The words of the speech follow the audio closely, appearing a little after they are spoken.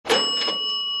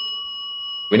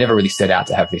We never really set out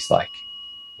to have this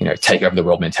take over the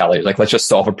world mentality. Like, let's just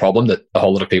solve a problem that a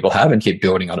whole lot of people have and keep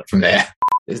building on it from there.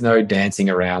 There's no dancing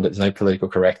around it. There's no political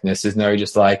correctness. There's no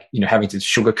just having to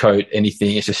sugarcoat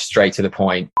anything. It's just straight to the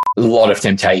point. A lot of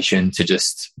temptation to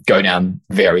just go down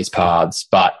various paths,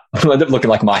 but we'll end up looking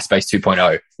like MySpace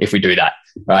 2.0 if we do that,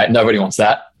 right? Nobody wants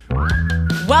that.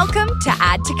 Welcome to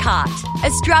Add to Cart,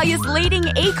 Australia's leading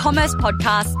e-commerce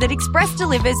podcast that express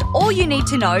delivers all you need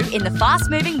to know in the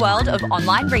fast-moving world of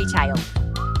online retail.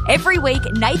 Every week,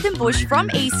 Nathan Bush from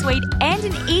eSuite and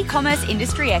an e-commerce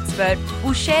industry expert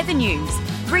will share the news,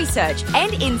 research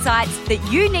and insights that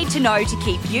you need to know to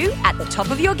keep you at the top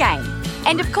of your game.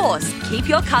 And of course, keep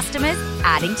your customers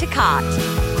adding to cart.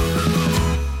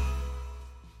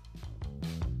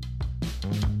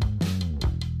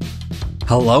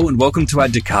 Hello and welcome to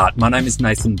Add to Cart. My name is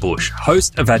Nathan Bush,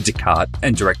 host of Add to Cart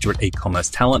and director at e-commerce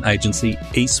talent agency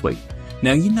eSuite.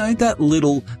 Now, you know that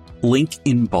little link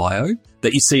in bio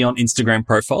that you see on Instagram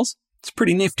profiles? It's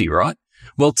pretty nifty, right?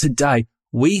 Well, today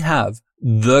we have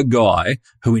the guy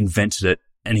who invented it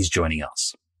and he's joining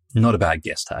us. Not a bad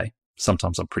guest, hey?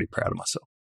 Sometimes I'm pretty proud of myself.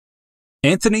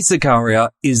 Anthony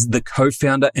Zaccaria is the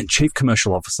co-founder and chief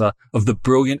commercial officer of the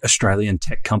brilliant Australian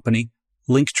tech company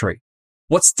Linktree.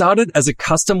 What started as a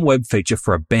custom web feature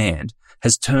for a band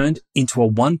has turned into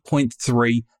a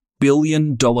 $1.3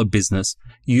 billion business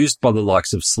used by the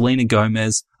likes of Selena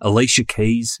Gomez, Alicia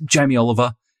Keys, Jamie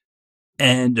Oliver,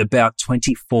 and about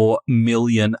 24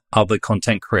 million other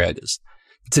content creators.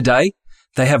 Today,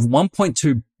 they have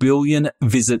 1.2 billion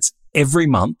visits every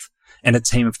month and a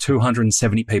team of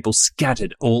 270 people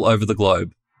scattered all over the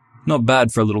globe. Not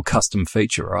bad for a little custom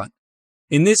feature, right?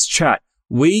 In this chat,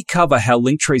 we cover how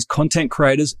Linktree's content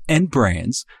creators and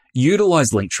brands utilize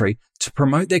Linktree to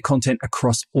promote their content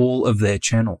across all of their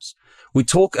channels. We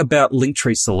talk about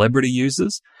Linktree celebrity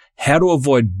users, how to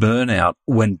avoid burnout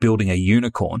when building a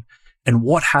unicorn, and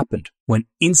what happened when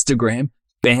Instagram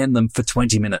banned them for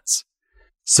 20 minutes.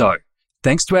 So,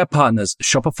 thanks to our partners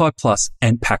Shopify Plus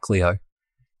and Packleo,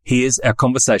 here's our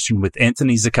conversation with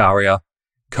Anthony Zaccaria,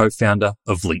 co-founder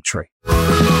of Linktree.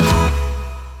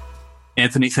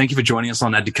 Anthony, thank you for joining us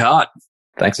on Add to Cart.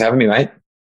 Thanks for having me, mate.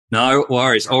 No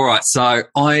worries. All right. So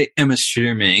I am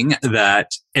assuming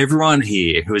that everyone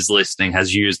here who is listening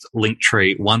has used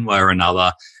Linktree one way or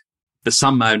another, but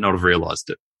some may not have realized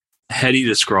it. How do you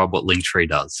describe what Linktree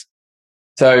does?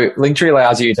 So Linktree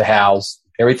allows you to house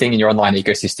everything in your online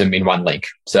ecosystem in one link.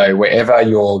 So wherever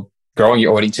you're growing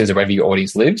your audiences or wherever your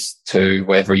audience lives, to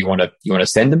wherever you want to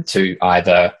send them to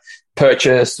either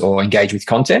purchase or engage with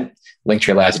content,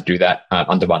 Linktree allows you to do that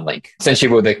under one link.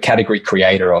 Essentially, we're the category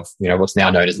creator of what's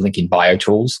now known as link in bio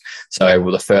tools. So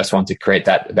we're the first one to create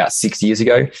that about 6 years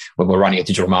ago when we were running a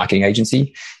digital marketing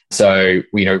agency. So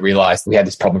we realized we had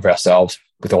this problem for ourselves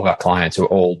with all of our clients who were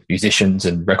all musicians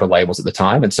and record labels at the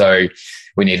time. And so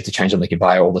we needed to change the link in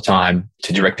bio all the time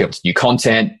to direct people to new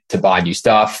content, to buy new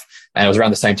stuff. And it was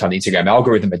around the same time the Instagram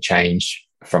algorithm had changed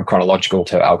from chronological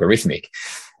to algorithmic.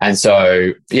 And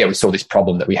so, we saw this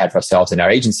problem that we had for ourselves in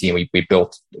our agency, and we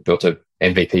built a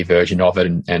MVP version of it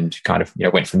and kind of,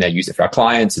 went from there, used it for our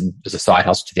clients and as a side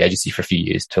hustle to the agency for a few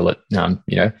years till it,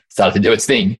 started to do its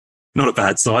thing. Not a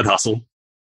bad side hustle.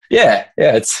 Yeah,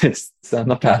 it's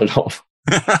not bad at all.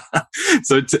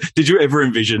 So did you ever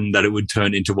envision that it would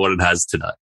turn into what it has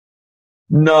today?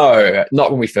 No,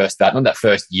 not when we first started, not that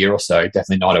first year or so,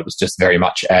 definitely not. It was just very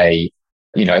much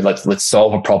let's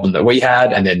solve a problem that we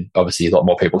had. And then obviously a lot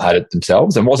more people had it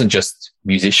themselves. And it wasn't just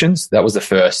musicians. That was the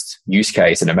first use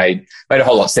case. And it made a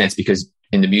whole lot of sense because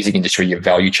in the music industry, your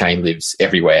value chain lives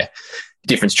everywhere.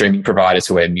 Different streaming providers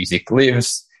for where music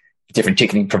lives, different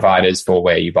ticketing providers for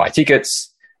where you buy tickets,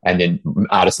 and then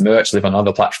artist merch live on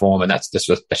another platform. And that's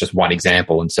just one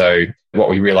example. And so what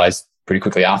we realized pretty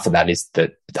quickly after that is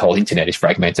that the whole internet is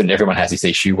fragmented and everyone has this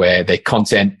issue where their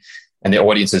content and their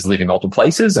audiences live in multiple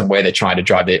places, and where they're trying to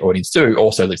drive their audience to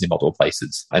also lives in multiple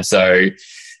places. And so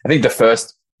I think the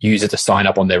first user to sign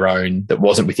up on their own that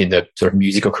wasn't within the sort of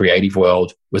music or creative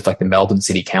world was like the Melbourne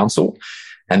City Council.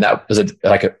 And that was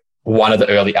one of the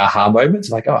early aha moments,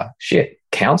 like, oh shit,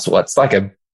 council, that's like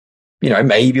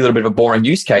maybe a little bit of a boring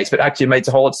use case, but actually it made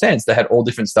a whole lot of sense. They had all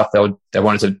different stuff they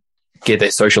wanted to get their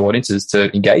social audiences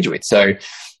to engage with. So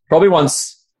probably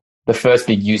once the first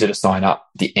big user to sign up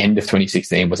at the end of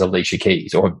 2016 was Alicia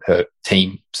Keys, or her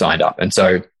team signed up. And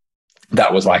so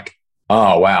that was like,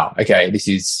 oh, wow. Okay. This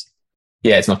is,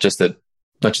 it's not just a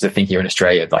thing here in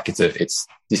Australia. Like this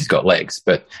has got legs,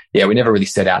 but we never really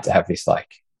set out to have this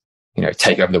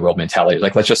take over the world mentality.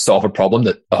 Like, let's just solve a problem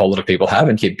that a whole lot of people have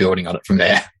and keep building on it from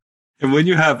there. And when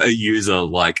you have a user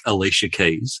like Alicia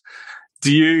Keys,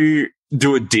 do you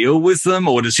do a deal with them,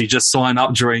 or does she just sign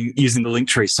up using the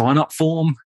Linktree sign up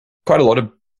form? Quite a lot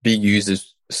of big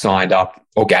users signed up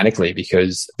organically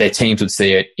because their teams would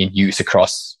see it in use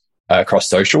across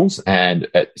socials. And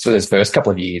so those first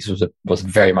couple of years was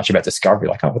very much about discovery.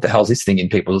 Like, oh, what the hell is this thing in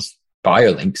people's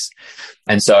bio links?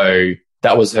 And so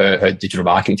that was her digital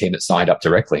marketing team that signed up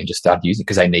directly and just started using it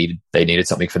because they needed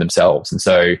something for themselves. And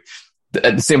so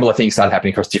the similar things started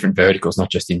happening across different verticals, not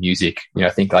just in music. You know,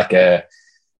 I think like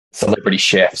celebrity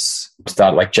chefs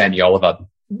started, like Jamie Oliver's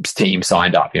team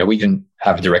signed up. You know, we didn't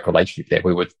have a direct relationship there.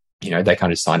 We would, you know, they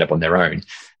kind of signed up on their own.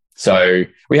 So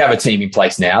we have a team in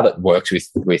place now that works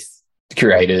with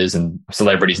curators and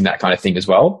celebrities and that kind of thing as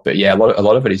well. But yeah, a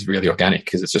lot of it is really organic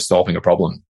because it's just solving a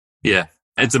problem. Yeah.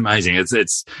 It's amazing.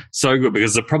 It's so good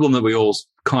because the problem that we all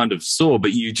kind of saw,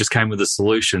 but you just came with a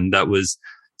solution that was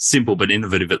simple but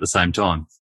innovative at the same time.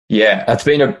 Yeah, that's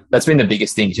been the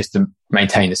biggest thing, just to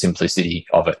maintain the simplicity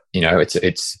of it. You know,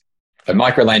 it's a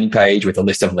micro landing page with a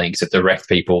list of links that direct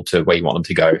people to where you want them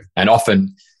to go. And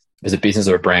often, as a business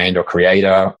or a brand or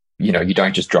creator, you know, you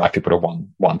don't just drive people to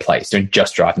one place. Don't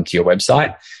just drive them to your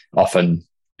website. Often,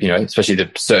 you know, especially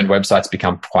the certain websites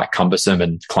become quite cumbersome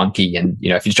and clunky. And, you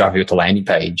know, if you drive people to a landing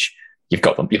page,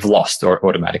 you've lost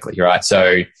automatically, right?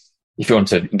 So if you want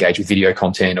to engage with video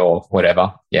content or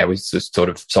whatever, yeah, we just sort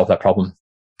of solve that problem.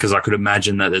 Because I could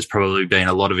imagine that there's probably been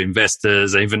a lot of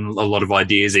investors, even a lot of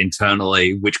ideas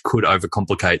internally, which could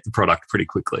overcomplicate the product pretty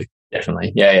quickly.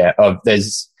 Definitely. Yeah.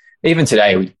 Even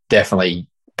today, we definitely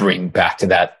bring back to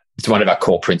that. It's one of our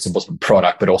core principles of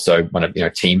product, but also one of, you know,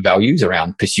 team values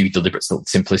around pursue deliberate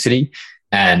simplicity.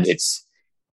 And it's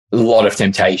a lot of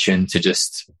temptation to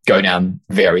just go down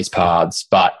various paths,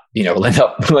 but, you know, we'll end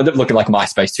up looking like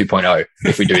MySpace 2.0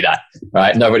 if we do that,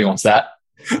 right? Nobody wants that.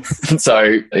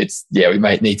 So we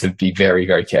might need to be very,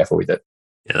 very careful with it.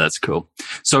 Yeah, that's cool.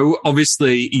 So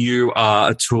obviously you are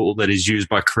a tool that is used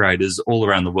by creators all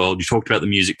around the world. You talked about the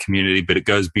music community, but it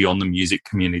goes beyond the music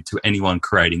community to anyone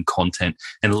creating content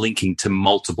and linking to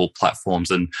multiple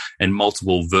platforms and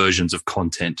multiple versions of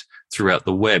content throughout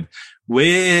the web.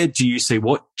 Where do you see,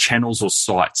 what channels or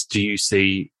sites do you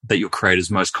see that your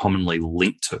creators most commonly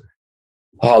link to?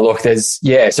 Oh, look,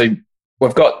 so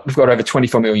we've got over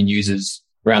 24 million users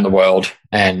around the world,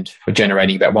 and we're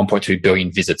generating about 1.2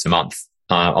 billion visits a month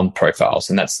on profiles.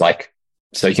 And that's like,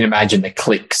 so you can imagine the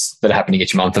clicks that are happening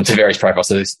each month onto various profiles.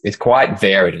 So it's quite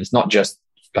varied. It's not just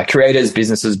like creators,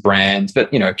 businesses, brands,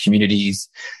 but, you know, communities,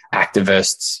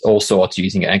 activists, all sorts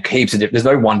using it, and heaps of there's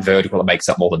no one vertical that makes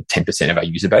up more than 10% of our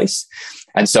user base.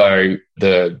 And so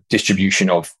the distribution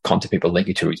of content people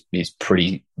linking to is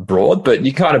pretty broad, but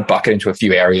you kind of bucket into a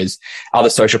few areas. Other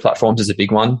social platforms is a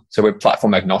big one. So we're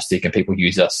platform agnostic and people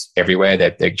use us everywhere.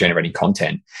 They're generating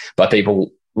content, but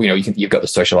people, you know, you've got the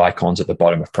social icons at the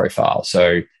bottom of profile.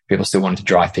 So people still wanting to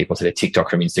drive people to their TikTok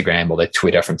from Instagram or their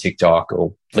Twitter from TikTok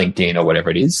or LinkedIn or whatever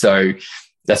it is. So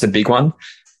that's a big one.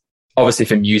 Obviously,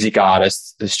 for music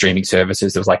artists, the streaming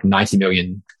services, there was like 90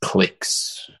 million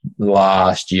clicks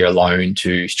last year alone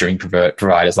to streaming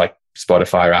providers like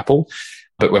Spotify or Apple.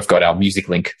 But we've got our music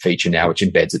link feature now, which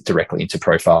embeds it directly into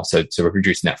profile. So we're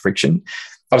reducing that friction.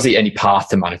 Obviously, any path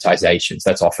to monetization. So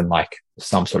that's often like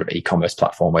some sort of e-commerce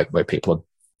platform where people are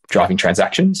driving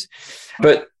transactions.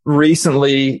 But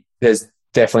recently, there's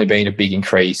definitely been a big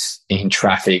increase in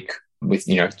traffic with,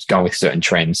 you know, going with certain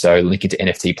trends. So linking to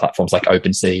NFT platforms like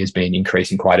OpenSea has been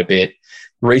increasing quite a bit.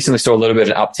 Recently saw a little bit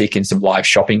of an uptick in some live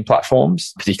shopping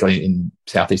platforms, particularly in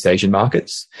Southeast Asian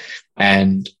markets.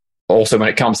 And also when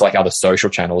it comes to like other social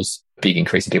channels, big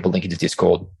increase in people linking to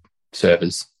Discord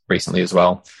servers recently as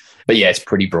well. But yeah, it's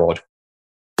pretty broad.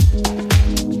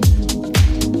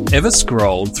 Ever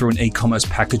scrolled through an e-commerce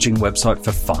packaging website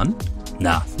for fun?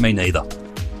 Nah, me neither.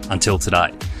 Until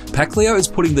today. Packleo is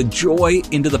putting the joy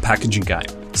into the packaging game.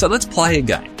 So let's play a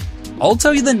game. I'll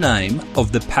tell you the name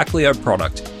of the Packleo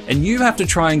product and you have to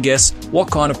try and guess what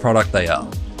kind of product they are.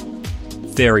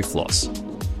 Fairy floss,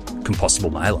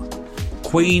 compostable mailer,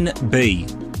 queen bee,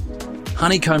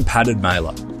 honeycomb padded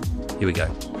mailer. Here we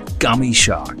go. Gummy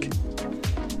shark,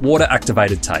 water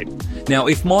activated tape. Now,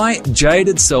 if my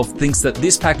jaded self thinks that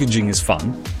this packaging is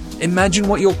fun, imagine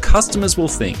what your customers will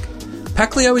think.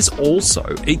 Packleo is also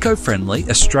eco-friendly,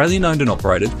 Australian-owned and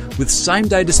operated, with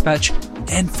same-day dispatch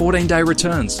and 14-day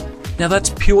returns. Now that's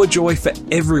pure joy for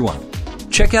everyone.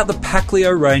 Check out the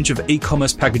Packleo range of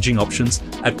e-commerce packaging options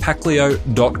at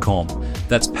packleo.com.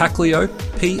 That's Packleo,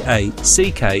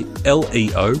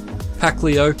 P-A-C-K-L-E-O,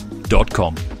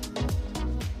 packleo.com.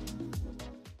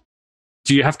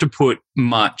 Do you have to put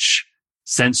much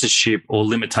censorship or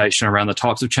limitation around the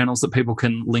types of channels that people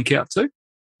can link out to?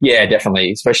 Yeah,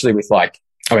 definitely. Especially with like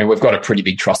I mean, we've got a pretty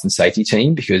big trust and safety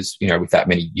team because, with that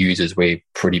many users, we're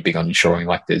pretty big on ensuring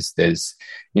like there's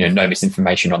no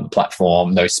misinformation on the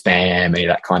platform, no spam, any of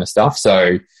that kind of stuff.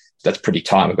 So that's pretty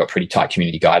tight. We've got pretty tight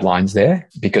community guidelines there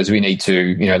because we need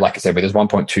to, like I said, where there's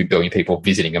 1.2 billion people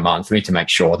visiting a month, we need to make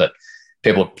sure that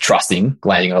people are trusting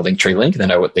landing on a Linktree link and they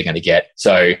know what they're going to get.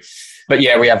 So, but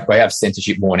yeah, we have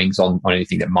censorship warnings on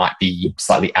anything that might be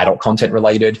slightly adult content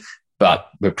related, but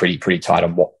we're pretty tight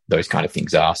on what those kind of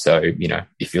things are. So,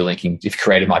 if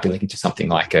creator might be linking to something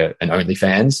like an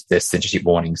OnlyFans, there's censorship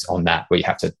warnings on that where you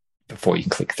have to, before you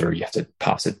can click through, you have to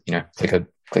pass it,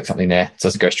 click something there so it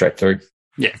doesn't go straight through.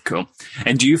 Yeah, cool.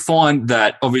 And do you find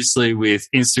that obviously with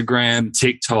Instagram,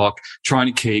 TikTok, trying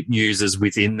to keep users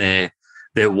within their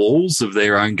walls of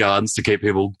their own gardens to keep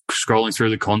people scrolling through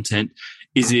the content,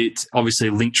 is it obviously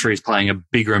Linktree is playing a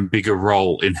bigger and bigger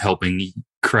role in helping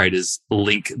creators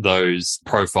link those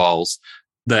profiles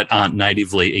that aren't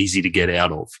natively easy to get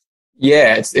out of?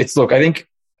 Yeah, it's look, I think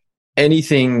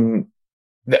anything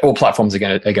that all platforms are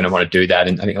going to want to do that.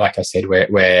 And I think, like I said,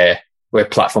 we're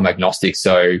platform agnostic.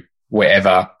 So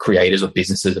wherever creators or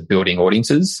businesses are building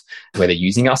audiences, where they're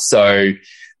using us. So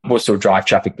we'll sort of drive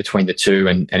traffic between the two.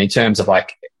 And in terms of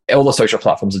like all the social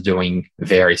platforms are doing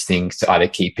various things to either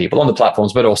keep people on the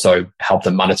platforms, but also help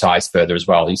them monetize further as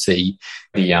well. You see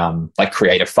the like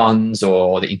creator funds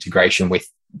or the integration with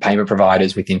payment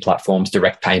providers within platforms,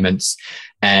 direct payments.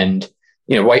 And,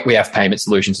 we have payment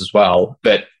solutions as well.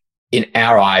 But in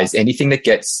our eyes, anything that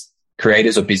gets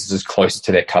creators or businesses closer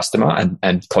to their customer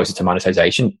and closer to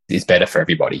monetization is better for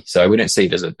everybody. So we don't see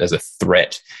it as a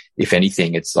threat. If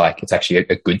anything, it's actually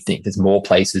a good thing. There's more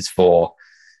places for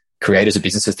creators or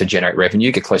businesses to generate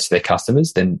revenue, get close to their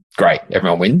customers, then great,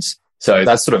 everyone wins. So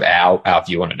that's sort of our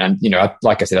view on it. And,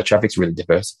 like I said, our traffic's really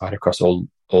diversified across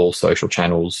all social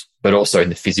channels, but also in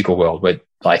the physical world where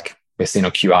we're seeing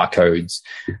on QR codes.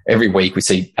 Every week we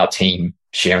see our team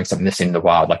sharing something that's in the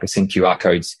wild. Like we're seeing QR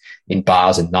codes in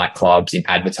bars and nightclubs, in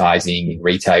advertising, in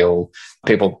retail.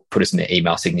 People put us in their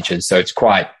email signatures. So it's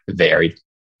quite varied.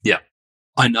 Yeah.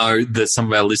 I know that some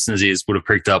of our listeners' ears would have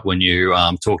pricked up when you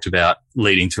talked about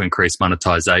leading to increased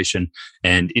monetization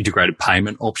and integrated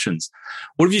payment options.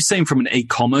 What have you seen from an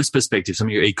e-commerce perspective, some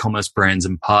of your e-commerce brands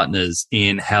and partners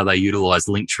in how they utilize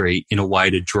Linktree in a way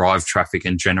to drive traffic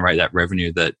and generate that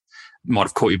revenue that might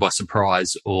have caught you by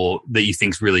surprise or that you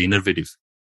think is really innovative?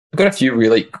 We've got a few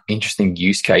really interesting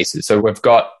use cases. So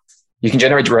you can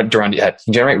generate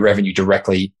revenue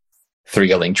directly through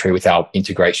your Linktree with our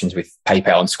integrations with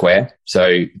PayPal and Square. So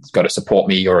it's got a support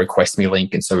me or request me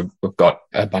link. And so we've got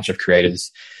a bunch of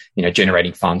creators,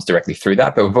 generating funds directly through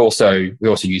that. But we also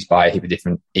use by a heap of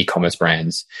different e-commerce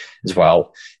brands as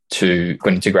well to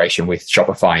got integration with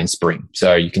Shopify and Spring.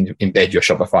 So you can embed your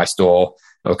Shopify store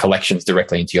or collections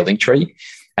directly into your Linktree.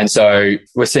 And so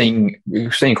we're seeing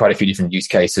quite a few different use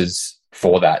cases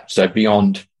for that. So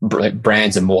beyond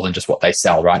brands are more than just what they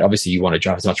sell, right? Obviously you want to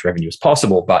drive as much revenue as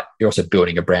possible, but you're also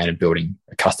building a brand and building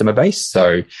a customer base.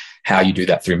 So how you do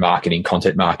that through marketing,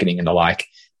 content marketing and the like,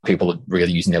 people are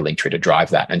really using their Linktree to drive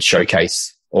that and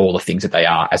showcase all the things that they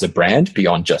are as a brand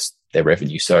beyond just their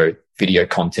revenue. So video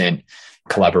content,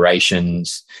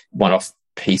 collaborations, one-off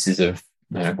pieces of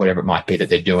whatever it might be that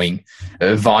they're doing.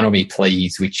 Vinyl Me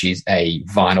Please, which is a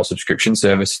vinyl subscription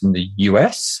service in the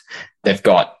US. They've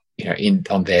got,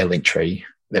 on their Linktree,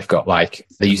 they've got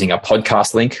they're using our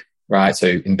podcast link, right? So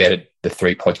embedded the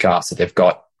 3 podcasts that they've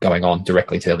got going on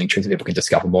directly to their Linktree so people can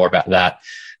discover more about that.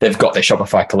 They've got their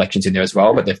Shopify collections in there as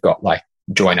well, but they've got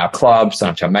join our club,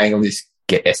 sign up to our mailing list,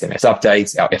 get SMS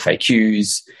updates, our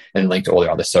FAQs, and link to all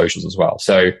their other socials as well.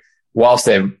 So whilst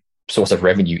their source of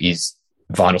revenue is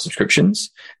vinyl subscriptions,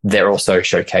 they're also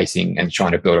showcasing and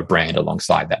trying to build a brand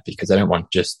alongside that because they don't want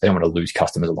to lose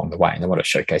customers along the way, and they want to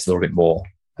showcase a little bit more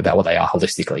about what they are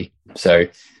holistically. So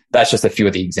that's just a few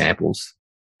of the examples.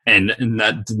 And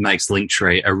that makes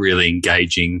Linktree a really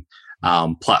engaging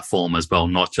platform as well,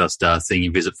 not just a thing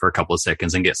you visit for a couple of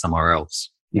seconds and get somewhere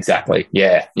else. Exactly.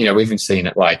 Yeah. We've even seen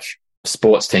it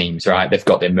sports teams, right? They've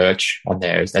got their merch on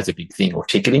there as a big thing, or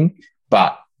ticketing,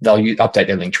 but they'll update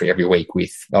their Linktree every week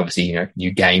with obviously,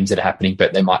 new games that are happening,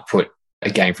 but they might put a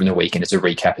game from the weekend as a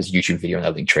recap as a YouTube video on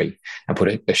their Linktree and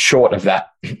put a short of that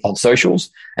on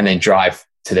socials and then drive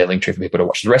to their Linktree for people to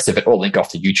watch the rest of it or link off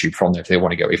to YouTube from there if they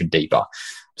want to go even deeper.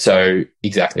 So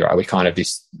exactly right.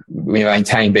 We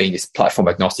maintain being this platform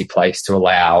agnostic place to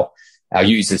allow our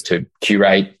users to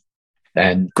curate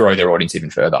and grow their audience even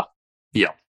further.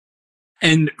 Yeah.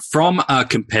 And from a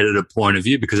competitor point of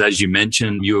view, because as you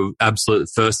mentioned, you're absolutely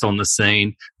first on the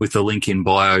scene with the link in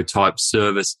bio type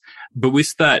service. But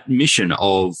with that mission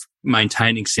of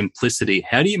maintaining simplicity,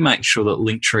 how do you make sure that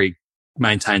Linktree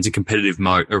maintains a competitive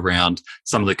moat around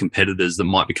some of the competitors that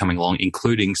might be coming along,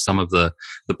 including some of the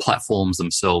platforms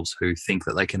themselves who think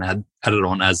that they can add it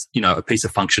on as, a piece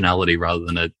of functionality rather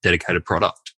than a dedicated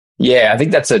product. Yeah, I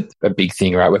think that's a big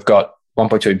thing, right? We've got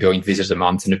 1.2 billion visitors a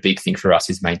month, and a big thing for us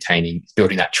is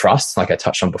building that trust, like I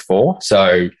touched on before.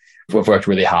 So we've worked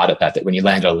really hard at that when you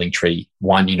land on a Linktree,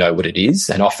 one, you know what it is.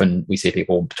 And often we see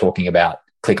people talking about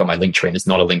click on my Linktree, and it's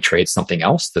not a Linktree, it's something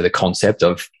else. So the concept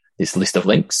of this list of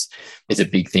links is a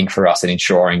big thing for us in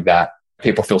ensuring that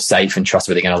people feel safe and trust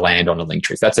where they're going to land on a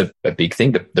Linktree. So that's a big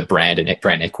thing, the brand and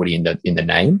brand equity in the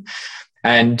name.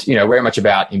 And, very much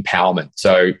about empowerment.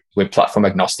 So we're platform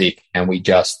agnostic, and we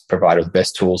just provide all the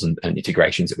best tools and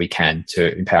integrations that we can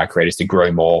to empower creators to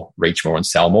grow more, reach more, and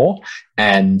sell more.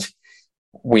 And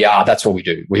that's what we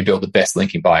do. We build the best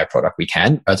link in bio product we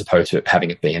can, as opposed to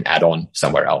having it be an add-on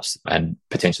somewhere else and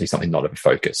potentially something not of a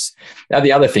focus. Now,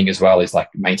 the other thing as well is like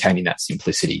maintaining that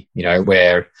simplicity.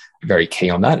 We're very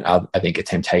key on that. I think a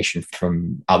temptation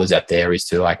from others out there is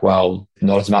to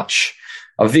not as much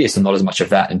of this and not as much of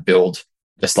that, and build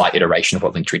a slight iteration of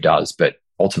what Linktree does. But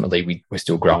ultimately, we're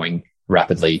still growing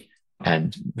rapidly,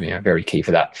 and very key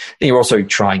for that. I think we're also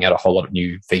trying out a whole lot of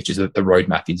new features. The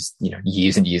roadmap is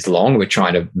years and years long. We're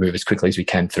trying to move as quickly as we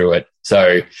can through it.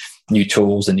 So new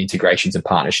tools and integrations and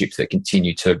partnerships that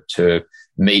continue to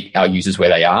meet our users where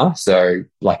they are. So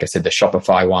like I said, the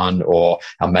Shopify one, or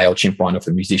our MailChimp one, or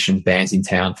for musicians, bands in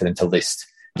town, for them to list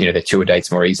their tour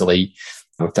dates more easily.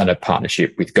 We've done a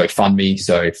partnership with GoFundMe,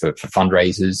 so for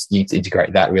fundraisers, you need to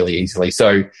integrate that really easily.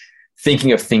 So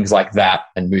thinking of things like that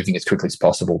and moving as quickly as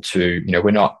possible to, we're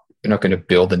not going to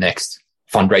build the next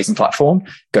fundraising platform.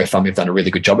 GoFundMe have done a really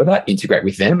good job of that. Integrate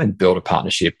with them and build a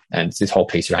partnership. And it's this whole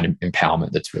piece around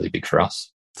empowerment that's really big for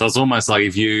us. So it's almost like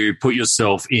if you put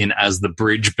yourself in as the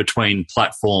bridge between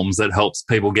platforms that helps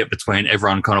people get between,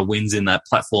 everyone kind of wins in that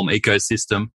platform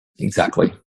ecosystem.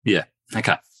 Exactly. Yeah.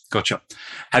 Okay. Gotcha.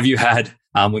 Have you had,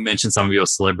 we mentioned some of your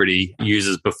celebrity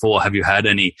users before. Have you had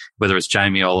any, whether it's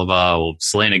Jamie Oliver or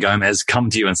Selena Gomez, come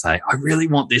to you and say, I really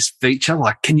want this feature.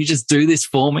 Can you just do this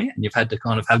for me? And you've had to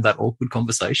kind of have that awkward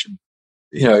conversation.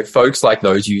 Folks like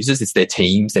those users, it's their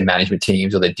teams, their management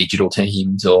teams, or their digital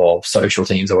teams or social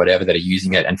teams or whatever that are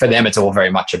using it. And for them, it's all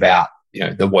very much about,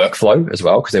 the workflow as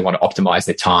well, because they want to optimize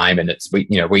their time. And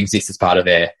we exist as part of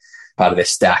their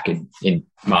stack in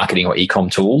marketing or e-com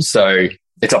tools. So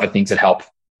it's other things that help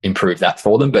improve that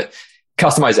for them. But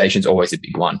customization is always a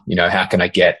big one. How can I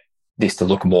get this to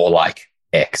look more like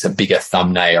X, a bigger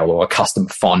thumbnail or a custom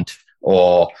font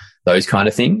or those kind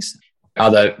of things?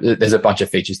 There's a bunch of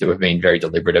features that we've been very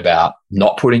deliberate about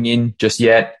not putting in just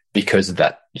yet because of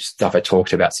that stuff I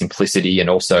talked about, simplicity, and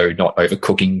also not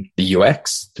overcooking the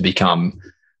UX to become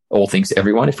all things to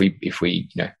everyone. If we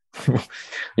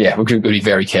yeah, we're going to be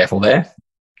very careful there.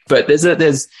 But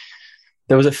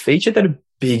there was a feature that a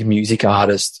big music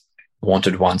artist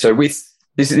wanted one. So this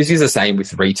is the same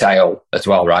with retail as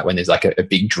well, right? When there's like a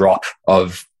big drop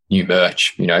of new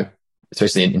merch,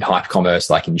 especially in hype commerce,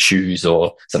 like in shoes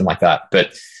or something like that.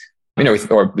 But,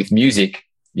 with music,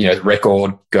 the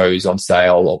record goes on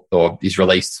sale or is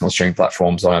released on streaming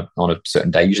platforms on a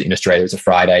certain day. Usually in Australia, it's a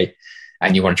Friday,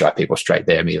 and you want to drive people straight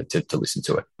there to listen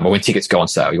to it. Or when tickets go on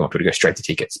sale, you want people to go straight to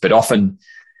tickets. But often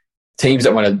teams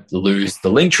don't want to lose the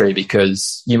Linktree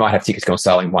because you might have tickets go on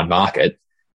sale in one market,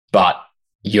 but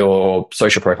your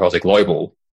social profiles are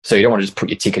global. So you don't want to just put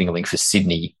your ticketing link for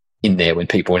Sydney in there when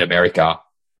people in America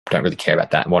don't really care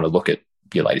about that and want to look at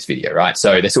your latest video, right?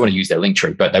 So they still want to use their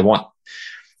Linktree, but they want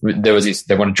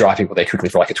to drive people there quickly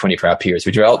for like a 24-hour period. So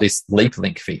we developed this Leap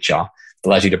Link feature that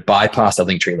allows you to bypass a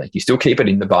Linktree link. You still keep it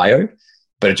in the bio,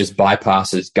 but it just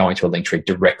bypasses going to a Linktree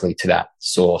directly to that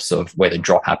source of where the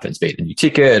drop happens, be it a new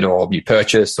ticket or new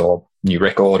purchase or new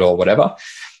record or whatever.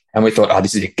 And we thought,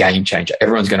 this is a game changer.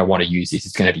 Everyone's going to want to use this.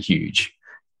 It's going to be huge.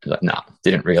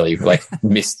 Didn't really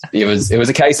miss. It was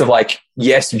a case of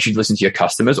yes, you should listen to your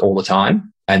customers all the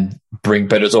time and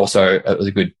but it's also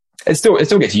a good, it still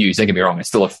gets used. Don't get me wrong. It's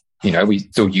still we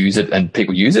still use it and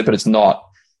people use it, but it's not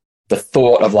the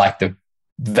thought of the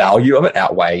value of it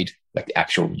outweighed the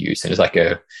actual use. And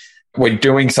it's we're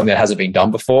doing something that hasn't been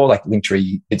done before.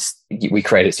 Linktree, we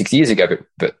created it 6 years ago,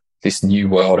 but this new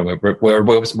world, and we're a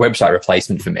website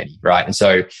replacement for many, right? And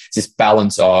so it's this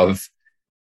balance of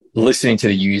listening to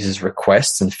the user's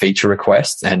requests and feature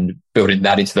requests and building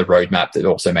that into the roadmap that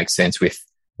also makes sense with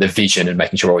the vision and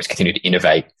making sure we always continue to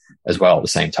innovate as well at the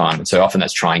same time. And so often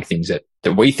that's trying things that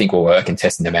we think will work and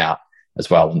testing them out as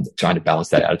well and trying to balance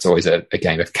that out. It's always a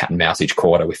game of cat and mouse each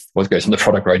quarter with what goes on the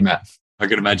product roadmap. I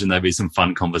could imagine there'd be some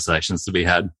fun conversations to be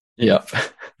had. Yep.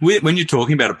 When you're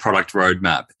talking about a product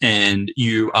roadmap and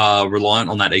you are reliant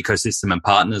on that ecosystem and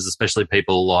partners, especially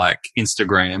people like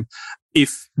Instagram,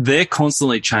 if they're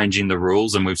constantly changing the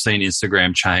rules, and we've seen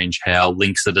Instagram change how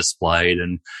links are displayed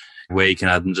and where you can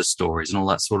add them to stories and all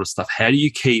that sort of stuff, how do you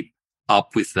keep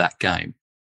up with that game?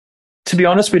 To be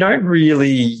honest, we don't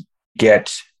really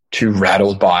get too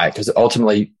rattled by it, because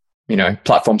ultimately,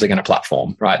 platforms are going to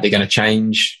platform, right? They're going to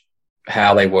change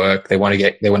how they work. They want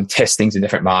to test things in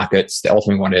different markets. They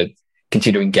ultimately want to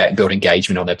continue to build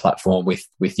engagement on their platform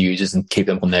with users and keep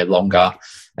them on there longer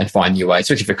and find new ways,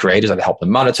 especially for creators, either help them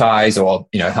monetize or,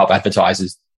 help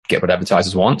advertisers get what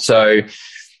advertisers want. So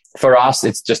for us,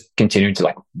 it's just continuing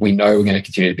to we know we're going to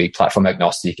continue to be platform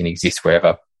agnostic and exist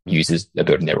wherever users are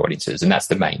building their audiences. And that's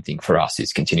the main thing for us,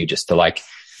 is continue just to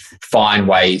find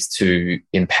ways to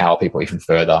empower people even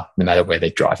further, no matter where they're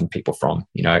driving people from.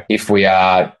 If we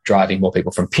are driving more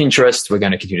people from Pinterest, we're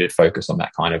going to continue to focus on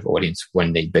that kind of audience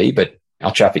when need be. But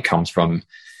our traffic comes from,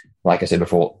 like I said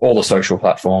before, all the social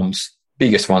platforms,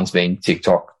 biggest ones being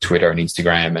TikTok, Twitter, and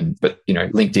Instagram. But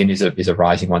LinkedIn is a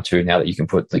rising one too, now that you can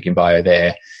put link in bio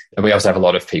there. And we also have a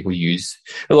lot of people use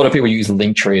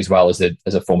Linktree as well as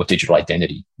a form of digital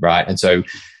identity, right? And so,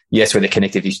 yes, we're the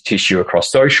connective tissue across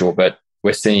social, but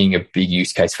we're seeing a big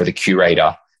use case for the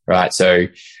curator, right? So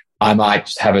I might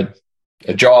just have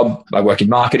a job, I work in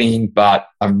marketing, but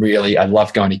I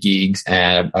love going to gigs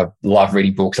and I love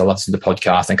reading books. I love listening to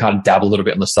podcasts and kind of dabble a little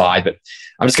bit on the side, but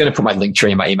I'm just going to put my Linktree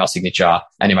in my email signature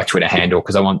and in my Twitter handle,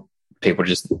 because I want people to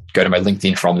just go to my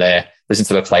LinkedIn from there, listen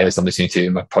to the playlist I'm listening to,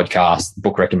 my podcast,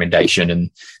 book recommendation, and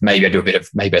maybe I do a bit of,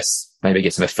 maybe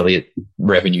get some affiliate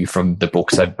revenue from the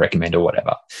books I recommend or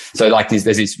whatever. So there's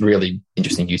this really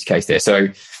interesting use case there. So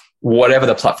whatever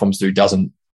the platforms do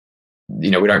doesn't,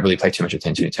 we don't really pay too much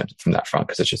attention in terms from that front,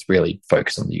 because it's just really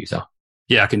focused on the user.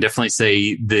 Yeah, I can definitely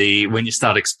see when you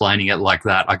start explaining it like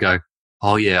that, I go,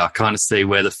 oh yeah, I kind of see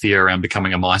where the fear around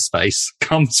becoming a MySpace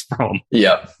comes from.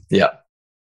 Yeah.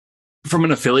 From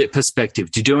an affiliate perspective,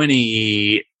 do you do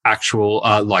any actual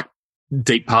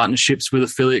deep partnerships with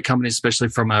affiliate companies, especially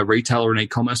from a retailer and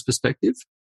e-commerce perspective?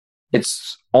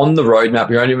 It's on the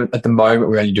roadmap. At the moment,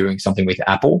 we're only doing something with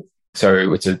Apple.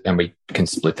 So and we can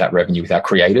split that revenue with our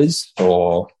creators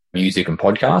for music and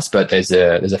podcasts, but there's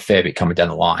a fair bit coming down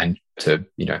the line to,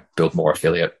 build more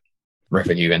affiliate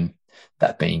revenue, and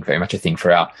that being very much a thing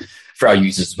for our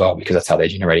users as well, because that's how they're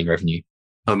generating revenue.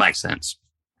 That makes sense.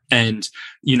 And,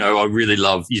 I really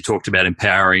love, you talked about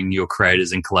empowering your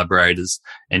creators and collaborators,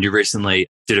 and you recently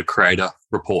did a creator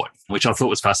report, which I thought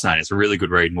was fascinating. It's a really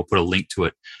good read, and we'll put a link to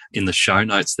it in the show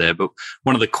notes there. But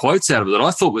one of the quotes out of it that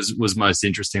I thought was most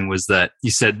interesting was that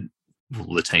you said,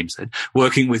 well, the team said,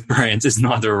 working with brands is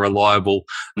neither a reliable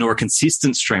nor a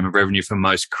consistent stream of revenue for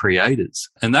most creators.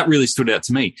 And that really stood out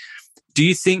to me. Do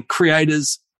you think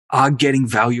creators are getting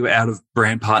value out of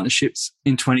brand partnerships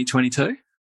in 2022?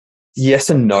 Yes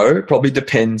and no. Probably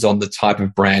depends on the type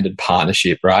of brand and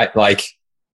partnership, right?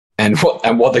 And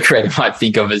what the creator might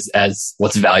think of as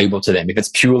what's valuable to them. If it's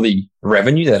purely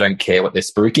revenue, they don't care what they're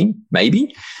spruiking,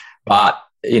 maybe. But,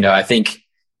 I think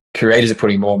creators are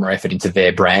putting more and more effort into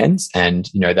their brands, and,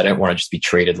 they don't want to just be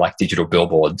treated like digital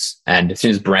billboards. And as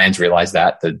soon as brands realize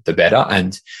that, the better.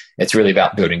 And it's really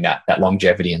about building that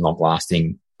longevity and long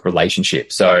lasting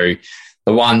relationship. So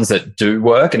the ones that do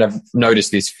work, and I've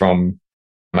noticed this from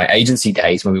my agency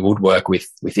days when we would work with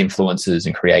influencers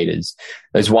and creators,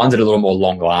 those ones that are a little more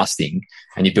long lasting,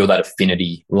 and you build that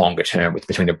affinity longer term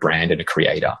between a brand and a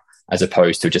creator, as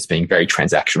opposed to just being very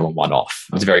transactional and one off.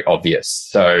 It's very obvious.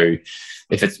 So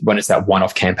when it's that one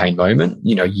off campaign moment,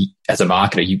 you, as a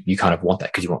marketer, you kind of want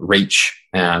that because you want reach,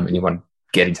 and you want to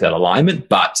get into that alignment,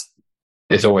 but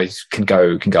there's always can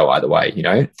go either way.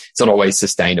 It's not always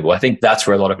sustainable. I think that's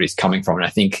where a lot of it is coming from. And I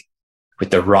think with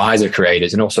the rise of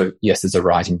creators, and also, yes, there's a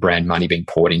rising brand money being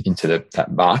poured into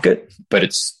that market, but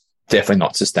it's definitely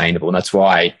not sustainable. And that's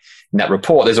why in that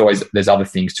report, there's other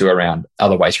things too around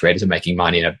other ways creators are making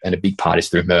money. And a big part is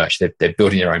through merch. They're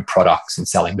building their own products and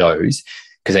selling those,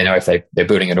 because they know if they're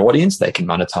building an audience, they can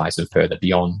monetize them further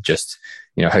beyond just,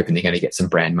 hoping they're going to get some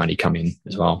brand money come in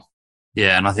as well.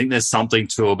 Yeah. And I think there's something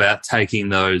too about taking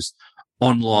those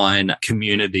online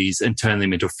communities and turn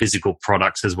them into physical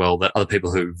products as well, that other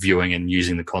people who are viewing and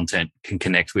using the content can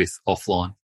connect with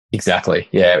offline. Exactly.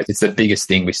 Yeah. It's the biggest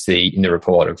thing we see in the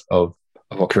report of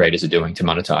what creators are doing to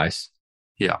monetize.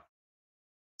 Yeah.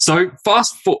 So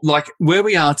fast forward, where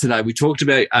we are today, we talked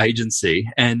about agency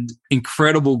and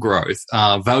incredible growth,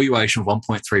 valuation of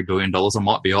 $1.3 billion. I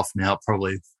might be off now,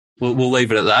 probably. We'll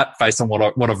leave it at that based on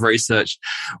what I've researched.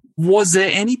 Was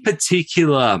there any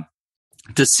particular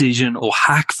decision or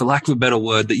hack, for lack of a better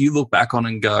word, that you look back on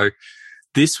and go,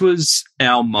 this was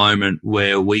our moment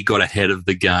where we got ahead of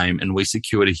the game and we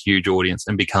secured a huge audience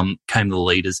and became the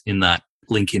leaders in that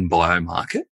link in bio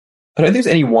market? I don't think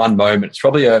there's any one moment. It's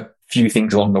probably a few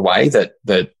things along the way that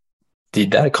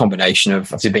did that. A combination of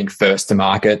obviously being first to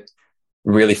market,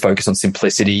 really focus on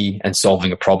simplicity and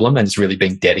solving a problem, and just really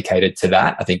being dedicated to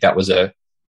that. I think that was a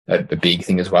big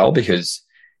thing as well, because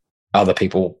other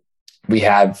people, we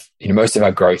have, most of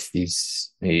our growth is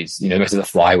most of the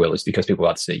flywheel is because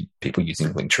people see people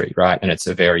using Linktree, right? And it's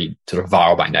a very sort of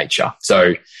viral by nature.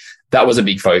 So that was a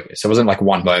big focus. It wasn't like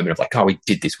one moment of like, oh, we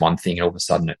did this one thing and all of a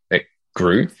sudden it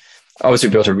grew. Obviously,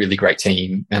 we built a really great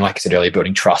team. And like I said earlier,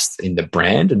 building trust in the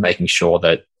brand and making sure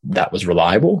that that was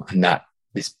reliable and that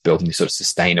is building this sort of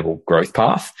sustainable growth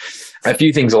path. A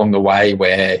few things along the way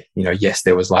where, yes,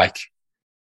 there was like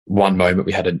one moment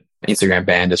we had an Instagram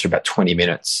banned us for about 20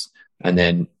 minutes. And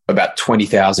then about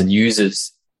 20,000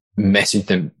 users messaged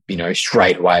them,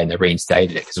 straight away, and they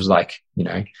reinstated it because it was like,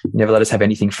 never let us have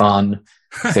anything fun,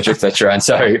 et cetera, et cetera. And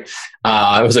so it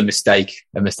was a mistake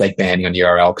banning on the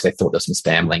URL because they thought there was some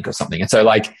spam link or something. And so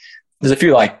like, there's a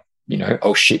few like,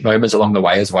 oh shit moments along the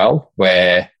way as well,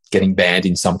 where getting banned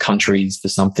in some countries for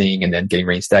something and then getting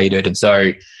reinstated. And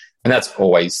so, and that's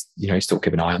always, still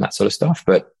keep an eye on that sort of stuff.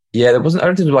 But yeah, I don't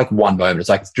think there was like one moment. It's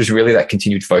like just really that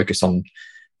continued focus on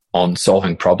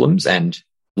solving problems and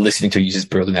listening to users,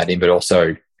 building that in, but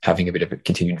also having a bit of a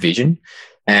continued vision.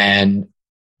 And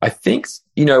I think,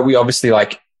 we obviously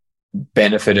like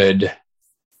benefited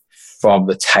from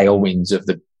the tailwinds of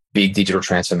the big digital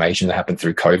transformation that happened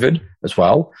through COVID as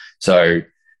well. So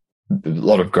a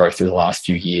lot of growth through the last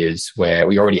few years where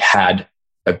we already had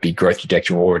a big growth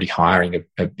trajectory. We're already hiring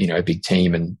a big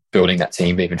team and building that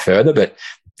team even further. But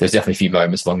there's definitely a few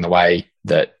moments along the way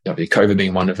that COVID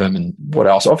being one of them. And what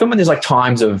else? Often when there's like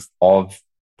times of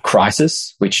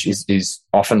crisis, which is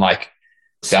often like,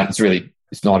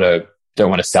 don't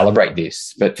want to celebrate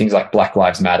this, but things like Black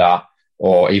Lives Matter,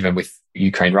 or even with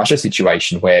Ukraine-Russia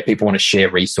situation where people want to share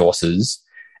resources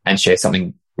and share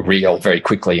something real very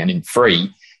quickly and in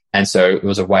free. And so it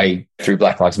was a way through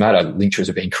Black Lives Matter, Linktrees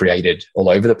are being created all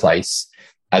over the place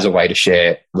as a way to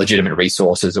share legitimate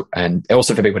resources and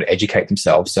also for people to educate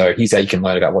themselves. So here's how you can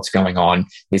learn about what's going on.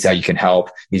 Here's how you can help.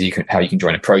 Here's how you can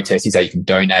join a protest. Here's how you can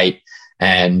donate.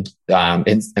 And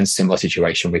similar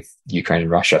situation with Ukraine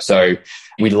and Russia. So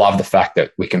we love the fact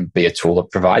that we can be a tool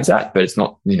that provides that, but it's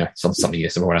not, it's not something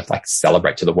that we want to like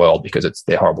celebrate to the world because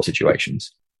they're horrible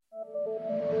situations.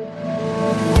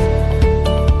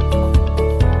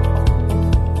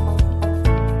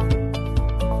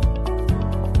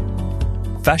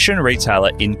 Fashion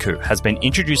retailer Inkoo has been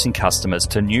introducing customers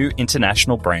to new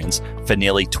international brands for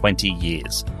nearly 20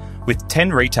 years. With 10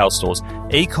 retail stores,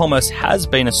 e-commerce has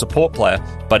been a support player,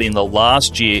 but in the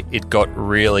last year, it got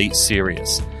really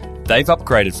serious. They've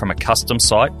upgraded from a custom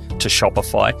site to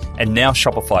Shopify and now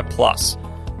Shopify Plus.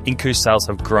 Inkoo sales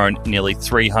have grown nearly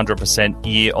 300%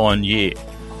 year on year.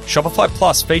 Shopify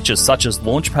Plus features such as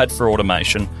Launchpad for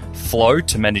automation, Flow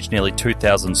to manage nearly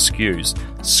 2,000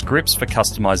 SKUs, scripts for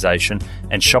customization,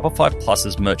 and Shopify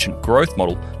Plus's merchant growth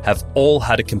model have all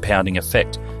had a compounding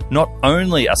effect. Not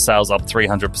only are sales up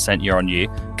 300% year on year,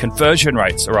 conversion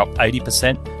rates are up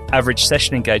 80%, average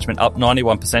session engagement up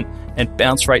 91%, and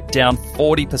bounce rate down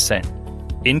 40%.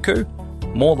 Inkoo?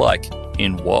 More like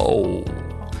in whoa.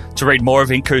 To read more of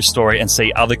Inkoo's story and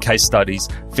see other case studies,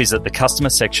 visit the customer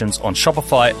sections on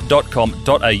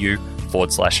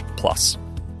shopify.com.au/plus.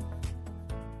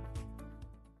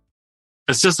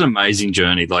 It's just an amazing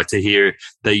journey, like to hear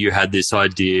that you had this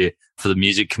idea for the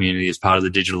music community as part of the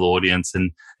digital audience,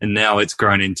 and now it's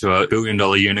grown into a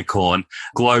billion-dollar unicorn,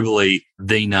 globally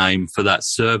the name for that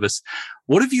service.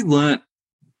 What have you learnt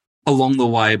along the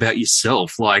way about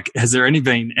yourself? Like, has there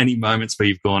been any moments where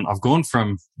you've gone, I've gone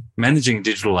from managing a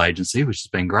digital agency, which has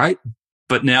been great,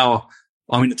 but now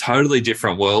I'm in a totally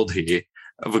different world here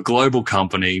of a global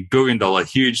company, billion-dollar,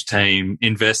 huge team,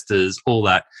 investors, all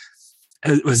that.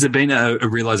 Has there been a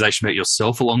realization about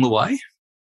yourself along the way?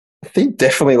 I think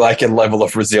definitely like a level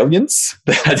of resilience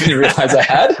that I didn't realize I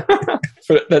had.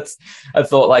 I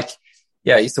thought like,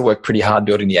 I used to work pretty hard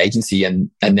building the agency and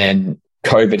then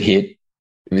COVID hit.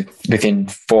 Within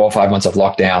 4 or 5 months of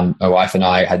lockdown, my wife and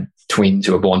I had twins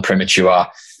who were born premature.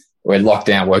 We're locked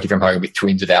down working from home with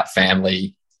twins without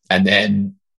family. And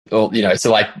then, and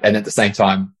at the same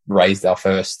time raised our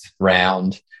first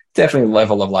round. Definitely a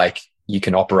level of like, you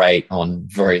can operate on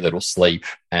very little sleep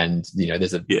and,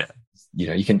 there's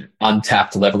you can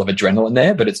untapped level of adrenaline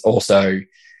there, but it's also,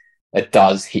 it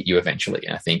does hit you eventually.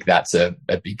 And I think that's a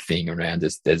big thing around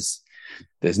there's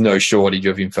there's no shortage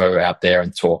of info out there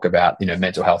and talk about,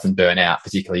 mental health and burnout,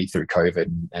 particularly through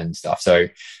COVID and stuff. So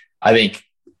I think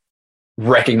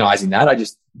recognizing that, I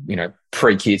just,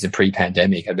 pre-kids and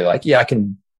pre-pandemic, I'd be like, yeah,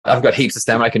 I've got heaps of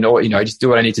stamina. I can, just do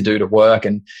what I need to do to work.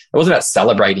 And it wasn't about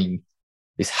celebrating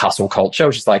this hustle culture. It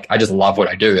was just like, I just love what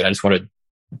I do. And I just want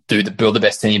to build the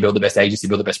best team, build the best agency,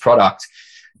 build the best product.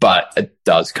 But it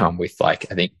does come with I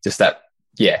think just that,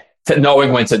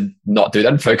 knowing when to not do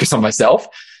that and focus on myself.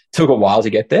 Took a while to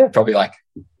get there, probably like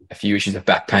a few issues of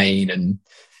back pain and,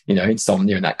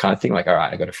 insomnia and that kind of thing. Like, all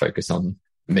right, I got to focus on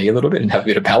me a little bit and have a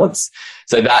bit of balance.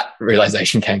 So that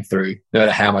realization came through, no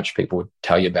matter how much people would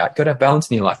tell you about, got to have balance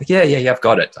in your life. Like, yeah, I've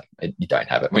got it. Like, you don't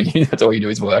have it when that's all you do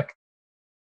is work.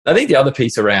 I think the other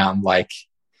piece around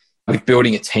with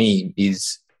building a team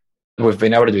is we've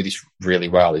been able to do this really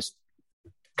well is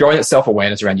growing that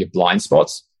self-awareness around your blind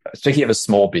spots. Speaking of a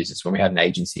small business, when we had an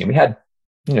agency and we had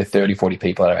 30, 40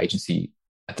 people at our agency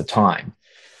at the time,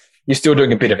 you're still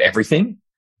doing a bit of everything,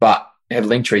 but at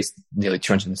Linktree's nearly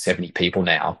 270 people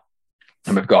now.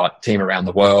 And we've got a team around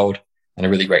the world and a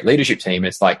really great leadership team.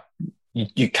 It's like,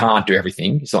 you can't do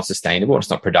everything. It's not sustainable. It's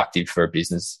not productive for a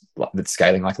business that's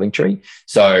scaling like Linktree.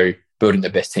 So building the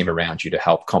best team around you to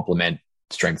help complement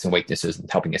strengths and weaknesses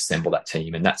and helping assemble that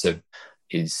team. And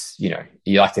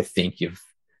you like to think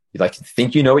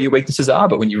you know what your weaknesses are,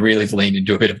 but when you really lean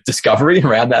into a bit of discovery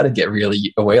around that and get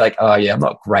really aware, like, oh yeah, I'm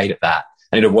not great at that.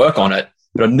 I need to work on it,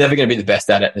 but I'm never going to be the best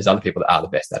at it. There's other people that are the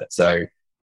best at it. So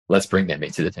let's bring them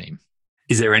into the team.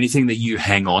 Is there anything that you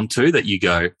hang on to that you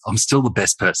go, I'm still the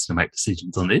best person to make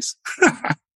decisions on this?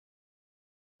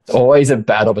 It's always a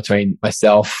battle between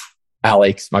myself,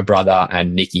 Alex, my brother,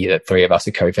 and Nikki. The three of us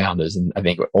are co-founders. And I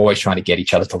think we're always trying to get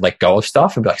each other to let go of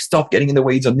stuff and be like, stop getting in the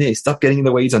weeds on this, stop getting in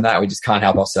the weeds on that. We just can't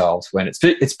help ourselves when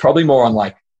it's probably more on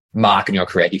like marketing or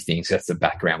creative things. That's the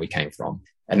background we came from.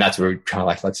 And that's where we're kind of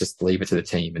like, let's just leave it to the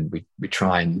team. And we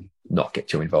try and not get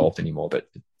too involved anymore, but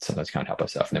sometimes can't help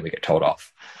ourselves and then we get told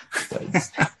off. So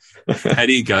how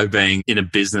do you go being in a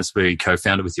business where you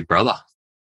co-founded with your brother?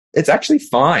 It's actually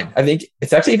fine. I think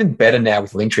it's actually even better now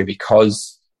with Linktree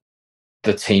because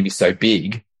the team is so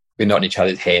big. We're not in each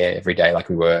other's hair every day like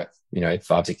we were,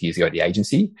 5-6 years ago at the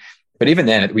agency. But even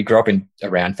then, we grew up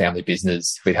around family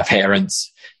business with our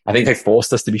parents. I think they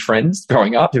forced us to be friends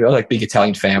growing up. We were like big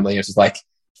Italian family. It was just like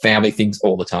family things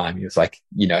all the time. It was like,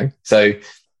 so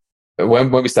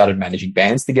when we started managing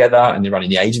bands together and then running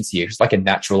the agency, it was like a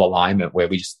natural alignment where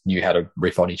we just knew how to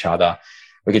riff on each other.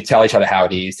 We could tell each other how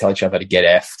it is, tell each other to get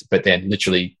effed, but then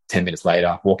literally 10 minutes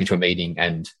later, walk into a meeting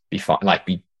and be fine, like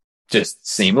be just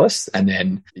seamless. And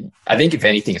then I think if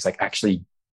anything, it's like actually,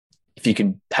 if you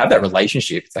can have that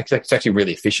relationship, it's actually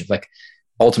really efficient, like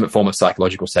ultimate form of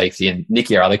psychological safety. And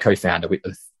Nikki, our other co-founder,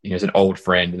 is an old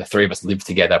friend, and the three of us lived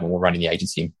together when we were running the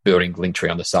agency and building Linktree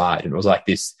on the side. And it was like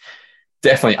this,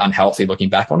 definitely unhealthy looking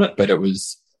back on it, but it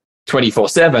was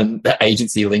 24/7, the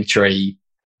agency Linktree,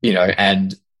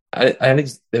 and I think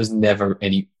there was never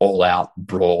any all-out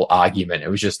brawl argument. It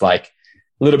was just like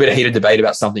a little bit of heated debate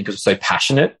about something because we're so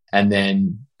passionate. And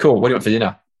then, cool, what do you want for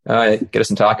dinner? Get us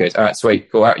some tacos. All right,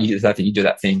 sweet. Cool. All right, you do that thing, you do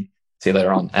that thing. See you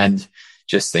later on. And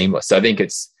just seamless. So I think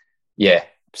it's,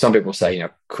 some people say,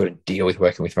 couldn't deal with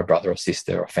working with my brother or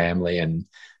sister or family. And,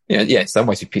 in some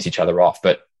ways we piss each other off,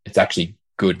 but it's actually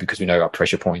good because we know our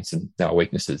pressure points and our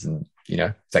weaknesses. And,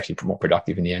 it's actually more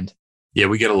productive in the end. Yeah,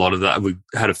 we get a lot of that. We've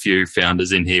had a few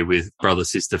founders in here with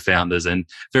brother-sister founders and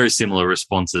very similar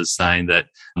responses saying that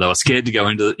they were scared to go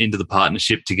into the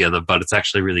partnership together, but it's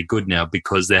actually really good now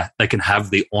because they can have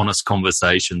the honest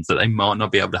conversations that they might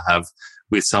not be able to have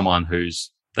with someone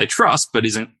who's they trust but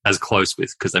isn't as close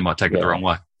with because they might take it the wrong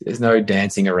way. There's no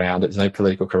dancing around it. There's no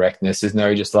political correctness. There's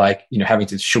no just like, having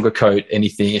to sugarcoat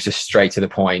anything. It's just straight to the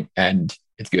point and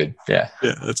it's good. Yeah.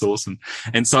 Yeah, that's awesome.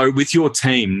 And so with your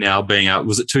team now being out,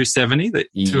 was it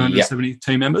 270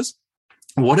 team members?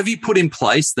 What have you put in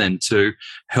place then to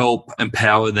help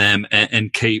empower them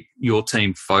and keep your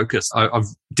team focused? I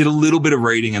did a little bit of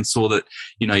reading and saw that,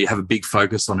 you have a big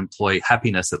focus on employee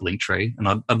happiness at Linktree.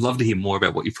 And I'd love to hear more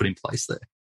about what you put in place there.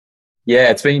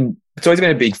 Yeah, it's always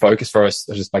been a big focus for us,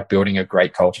 just like building a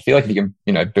great culture. I feel like if you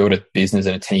can, build a business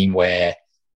and a team where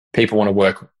people want to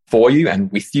work for you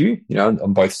and with you,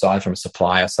 on both sides, from a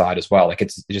supplier side as well. Like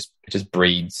it just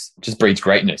breeds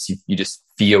greatness. You just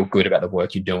feel good about the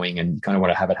work you're doing and you kind of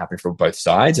want to have it happen for both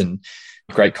sides. And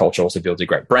great culture also builds a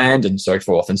great brand and so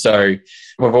forth. And so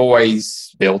we've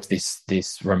always built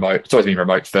this remote. It's always been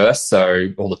remote first. So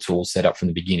all the tools set up from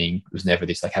the beginning. It was never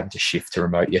this like having to shift to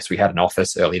remote. Yes, we had an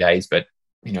office early days, but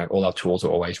all our tools are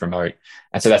always remote.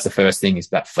 And so that's the first thing is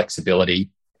that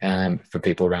flexibility. for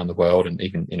people around the world and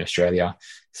even in Australia.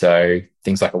 So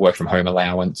things like a work from home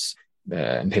allowance,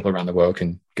 and people around the world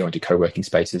can go into co-working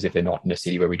spaces if they're not in a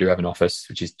city where we do have an office,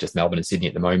 which is just Melbourne and Sydney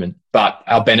at the moment. But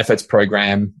our benefits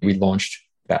program, we launched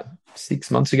about 6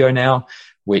 months ago now,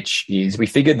 which is, we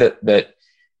figured that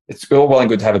it's all well and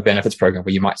good to have a benefits program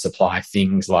where you might supply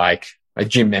things like a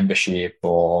gym membership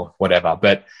or whatever,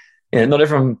 but not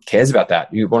everyone cares about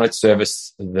that. You want to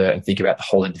service and think about the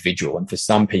whole individual. And for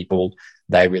some people,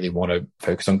 they really want to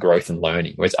focus on growth and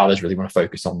learning, whereas others really want to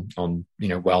focus on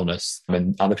wellness.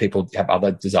 And other people have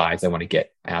other desires they want to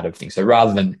get out of things. So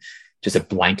rather than just a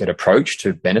blanket approach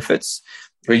to benefits,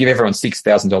 we give everyone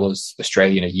 $6,000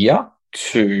 Australian a year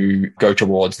to go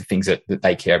towards the things that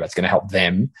they care about. It's going to help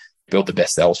them build the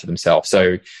best selves for themselves.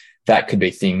 So that could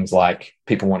be things like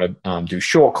people want to do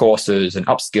short courses and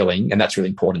upskilling, and that's really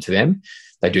important to them.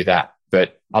 They do that.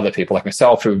 But other people like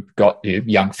myself who've got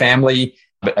young family,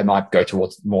 but they might go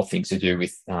towards more things to do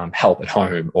with help at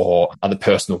home or other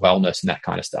personal wellness and that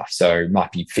kind of stuff. So it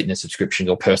might be fitness subscriptions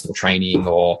or personal training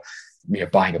or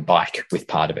buying a bike with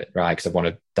part of it, right? Because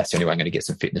that's the only way I'm going to get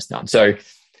some fitness done. So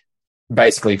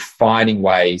basically finding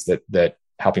ways that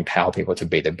help empower people to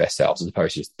be their best selves as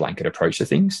opposed to just blanket approach to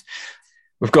things.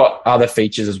 We've got other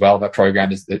features as well of our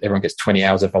program is that everyone gets 20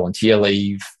 hours of volunteer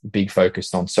leave, big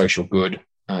focus on social good.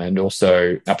 And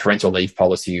also our parental leave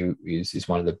policy is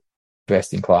one of the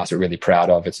best in class. We're really proud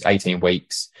of. It's 18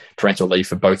 weeks parental leave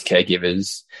for both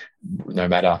caregivers, no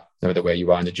matter where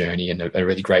you are in the journey, and a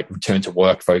really great return to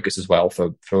work focus as well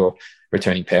for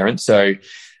returning parents. So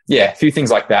yeah, a few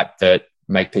things like that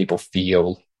make people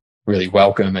feel really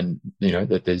welcome, and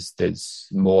that there's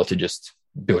more to just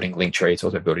building Linktree. It's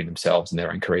also building themselves and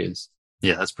their own careers.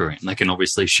 Yeah, that's brilliant. They can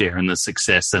obviously share in the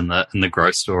success and the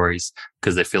growth stories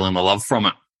because they're feeling the love from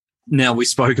it. Now, we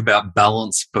spoke about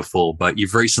balance before, but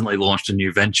you've recently launched a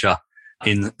new venture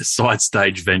in Side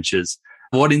Stage Ventures.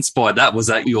 What inspired that? Was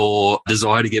that your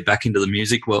desire to get back into the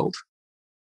music world?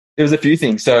 There was a few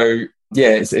things. So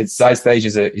yeah, it's Side Stage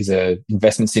is a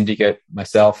investment syndicate.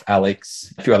 Myself,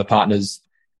 Alex, a few other partners.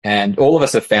 And all of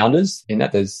us are founders in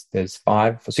that. There's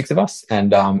 5 or 6 of us.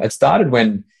 And it started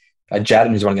when Jadon,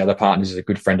 who's one of the other partners, is a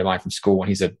good friend of mine from school. And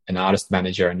he's an artist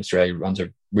manager in Australia, runs a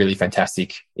really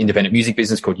fantastic independent music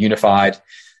business called Unified.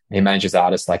 He manages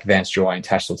artists like Vance Joy and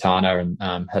Tash Sultana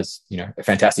and has, a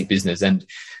fantastic business. And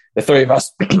the 3 of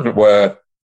us were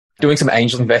doing some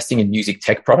angel investing in music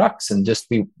tech products. And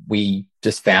we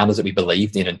just founders that we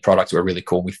believed in and products that were really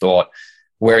cool. We thought,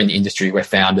 we're in the industry, we're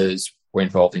founders, we're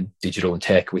involved in digital and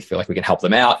tech. We feel like we can help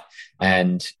them out.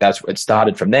 And that's it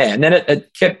started from there. And then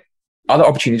it kept, other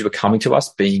opportunities were coming to us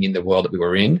being in the world that we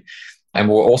were in. And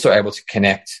we were also able to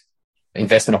connect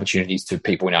investment opportunities to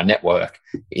people in our network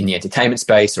in the entertainment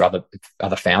space or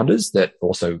other founders that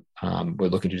also were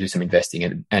looking to do some investing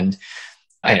in. And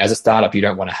as a startup, you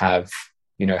don't want to have,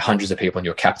 hundreds of people on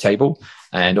your cap table.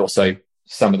 And also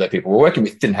some of the people we're working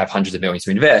with didn't have hundreds of millions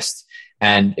to invest.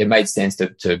 And it made sense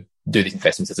to do these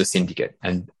investments as a syndicate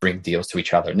and bring deals to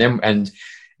each other. And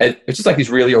it's just like this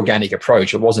really organic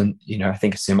approach. It wasn't, I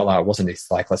think similar. It wasn't this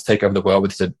like, let's take over the world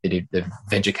with the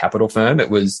venture capital firm.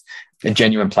 It was a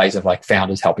genuine place of like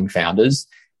founders helping founders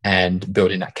and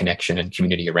building that connection and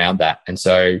community around that. And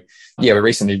so, yeah, we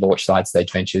recently launched Side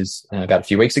Stage Ventures about a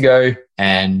few weeks ago,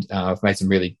 and I've made some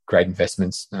really great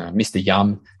investments. Mr.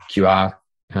 Yum QR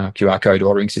code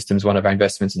ordering system is one of our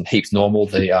investments, and Heaps Normal,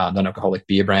 the non-alcoholic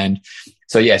beer brand.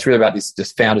 So yeah, it's really about this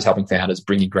just founders helping founders,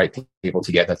 bringing great people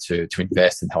together to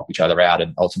invest and help each other out,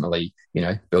 and ultimately,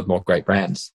 build more great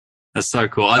brands. That's so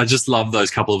cool. I just love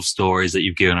those couple of stories that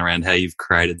you've given around how you've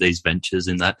created these ventures,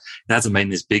 in that it hasn't been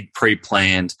this big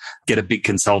pre-planned, get a big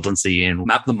consultancy in,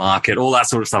 map the market, all that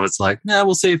sort of stuff. It's like, no,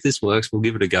 we'll see if this works. We'll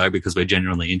give it a go because we're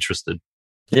genuinely interested.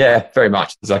 Yeah, very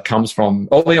much. That comes from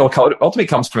ultimately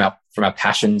comes from our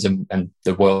passions and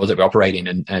the world that we operate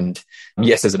in. And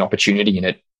yes, there's an opportunity in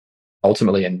it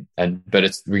ultimately, but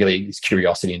it's really this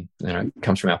curiosity and it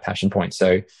comes from our passion point. So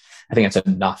I think it's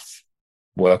enough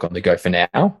work on the go for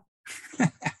now.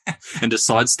 And does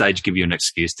Side Stage give you an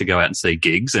excuse to go out and see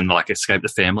gigs and like escape the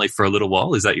family for a little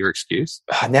while? Is that your excuse?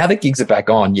 Now that gigs are back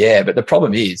on, yeah. But the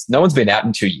problem is no one's been out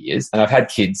in 2 years, and I've had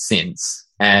kids since.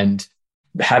 And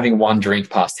having one drink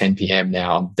past 10 p.m.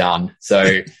 now, I'm done.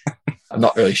 So I'm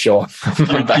not really sure.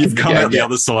 You've come out the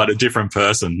other side a different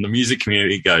person. The music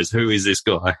community goes, who is this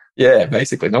guy? Yeah,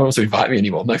 basically. No one wants to invite me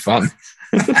anymore. No fun.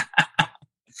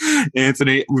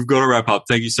 Anthony, we've got to wrap up.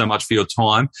 Thank you so much for your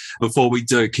time. Before we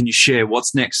do, can you share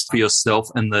what's next for yourself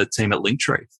and the team at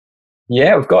Linktree?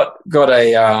 Yeah, we've got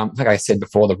like I said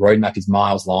before, the roadmap is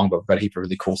miles long, but we've got a heap of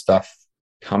really cool stuff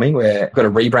coming. We've got a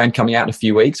rebrand coming out in a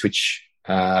few weeks, which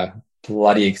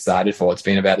bloody excited for. It's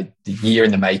been about a year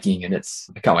in the making, and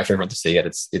I can't wait for everyone to see it.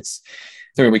 It's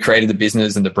when we created the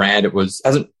business and the brand,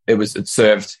 it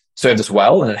served us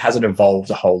well, and it hasn't evolved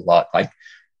a whole lot. Like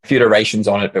a few iterations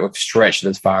on it, but we've stretched it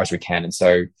as far as we can. And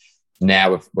so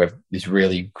now we've this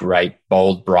really great,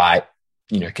 bold, bright,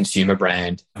 consumer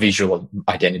brand, visual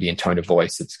identity and tone of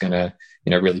voice. It's going to,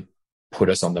 really put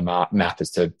us on the map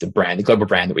as to the brand, the global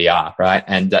brand that we are, right?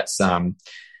 And that's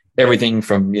everything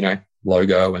from,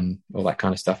 logo and all that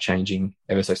kind of stuff changing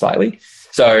ever so slightly.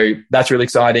 So that's really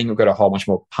exciting. We've got a whole bunch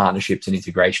more partnerships and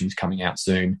integrations coming out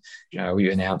soon.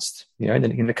 We announced,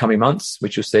 in the coming months,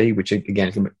 which you'll see, which again,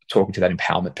 is talking to that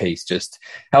empowerment piece, just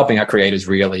helping our creators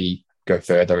really go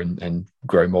further and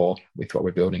grow more with what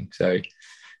we're building. So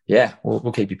yeah,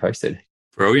 we'll keep you posted.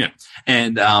 Brilliant.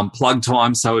 And plug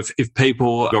time. So if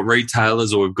people got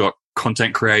retailers or we've got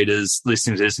content creators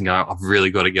listening to this and go, I've really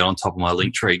got to get on top of my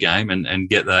Linktree game and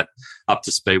get that up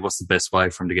to speed, what's the best way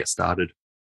for them to get started?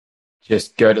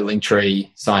 Just go to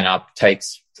Linktree, sign up.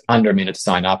 Takes under a minute to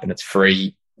sign up, and it's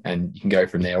free. And you can go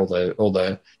from there. All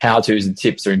the how-tos and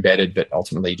tips are embedded, but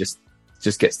ultimately just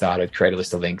get started, create a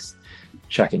list of links,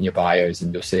 chuck in your bios,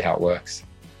 and you'll see how it works.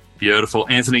 Beautiful.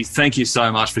 Anthony, thank you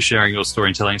so much for sharing your story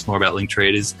and telling us more about Linktree.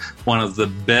 It is one of the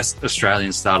best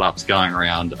Australian startups going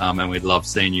around, and we'd love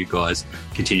seeing you guys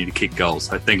continue to kick goals.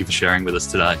 So thank you for sharing with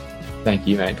us today. Thank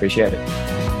you, mate. Appreciate it.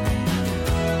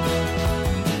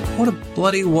 What a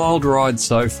bloody wild ride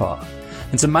so far.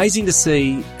 It's amazing to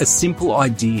see a simple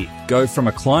idea go from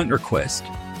a client request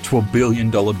to $1 billion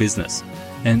business,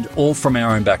 and all from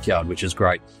our own backyard, which is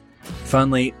great. If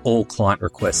only all client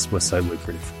requests were so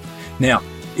lucrative. Now,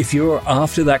 if you're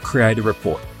after that creator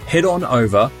report, head on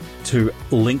over to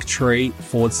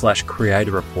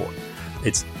Linktree/creator report.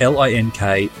 It's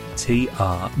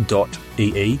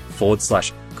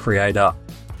linktr.ee/creator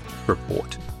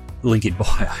report. Link in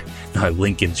bio. No,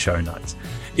 link in show notes.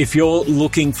 If you're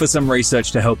looking for some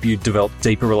research to help you develop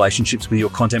deeper relationships with your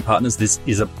content partners, this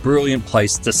is a brilliant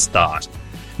place to start.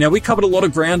 Now, we covered a lot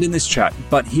of ground in this chat,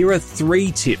 but here are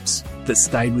 3 tips that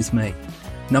stayed with me.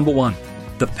 Number 1,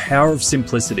 the power of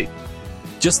simplicity.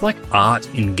 Just like art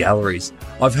in galleries,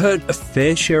 I've heard a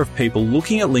fair share of people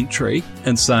looking at Linktree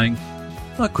and saying,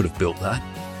 I could have built that.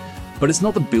 But it's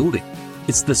not the building,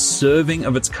 it's the serving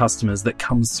of its customers that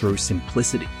comes through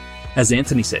simplicity. As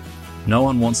Anthony said, no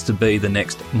one wants to be the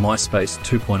next MySpace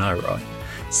 2.0, right?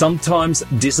 Sometimes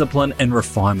discipline and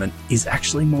refinement is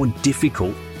actually more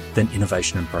difficult than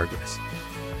innovation and progress.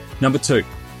 Number 2,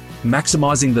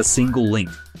 maximizing the single link.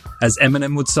 As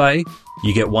Eminem would say,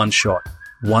 you get one shot,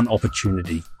 one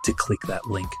opportunity to click that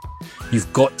link.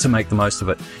 You've got to make the most of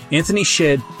it. Anthony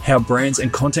shared how brands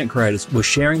and content creators were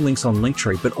sharing links on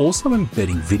Linktree, but also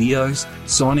embedding videos,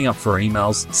 signing up for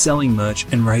emails, selling merch,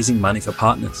 and raising money for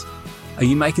partners. Are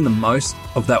you making the most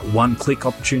of that one-click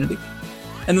opportunity?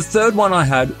 And the third one I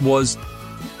had was,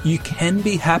 you can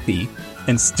be happy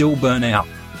and still burn out.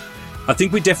 I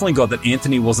think we definitely got that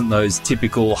Anthony wasn't those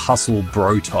typical hustle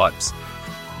bro types,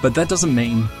 but that doesn't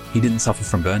mean he didn't suffer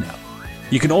from burnout.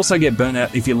 You can also get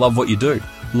burnout if you love what you do.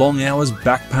 Long hours,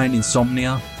 back pain,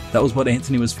 insomnia, that was what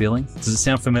Anthony was feeling. Does it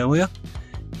sound familiar?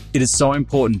 It is so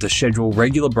important to schedule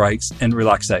regular breaks and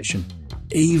relaxation,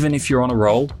 even if you're on a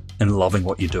roll and loving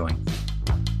what you're doing.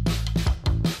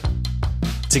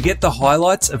 To get the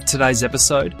highlights of today's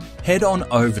episode, head on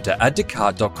over to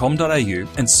addtocart.com.au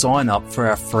and sign up for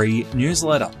our free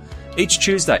newsletter. Each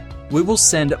Tuesday, we will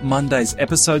send Monday's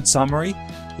episode summary,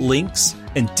 links,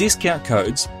 and discount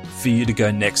codes for you to go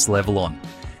next level on.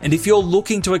 And if you're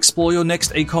looking to explore your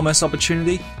next e-commerce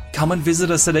opportunity, come and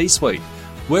visit us at eSuite.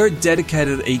 We're a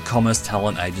dedicated e-commerce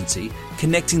talent agency,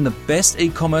 connecting the best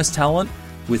e-commerce talent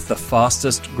with the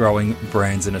fastest growing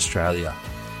brands in Australia.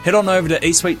 Head on over to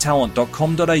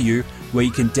eSuitetalent.com.au where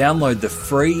you can download the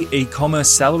free e-commerce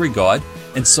salary guide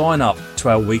and sign up to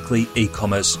our weekly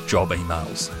e-commerce job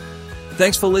emails.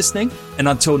 Thanks for listening, and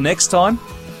until next time,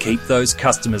 keep those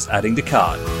customers adding to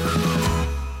cart.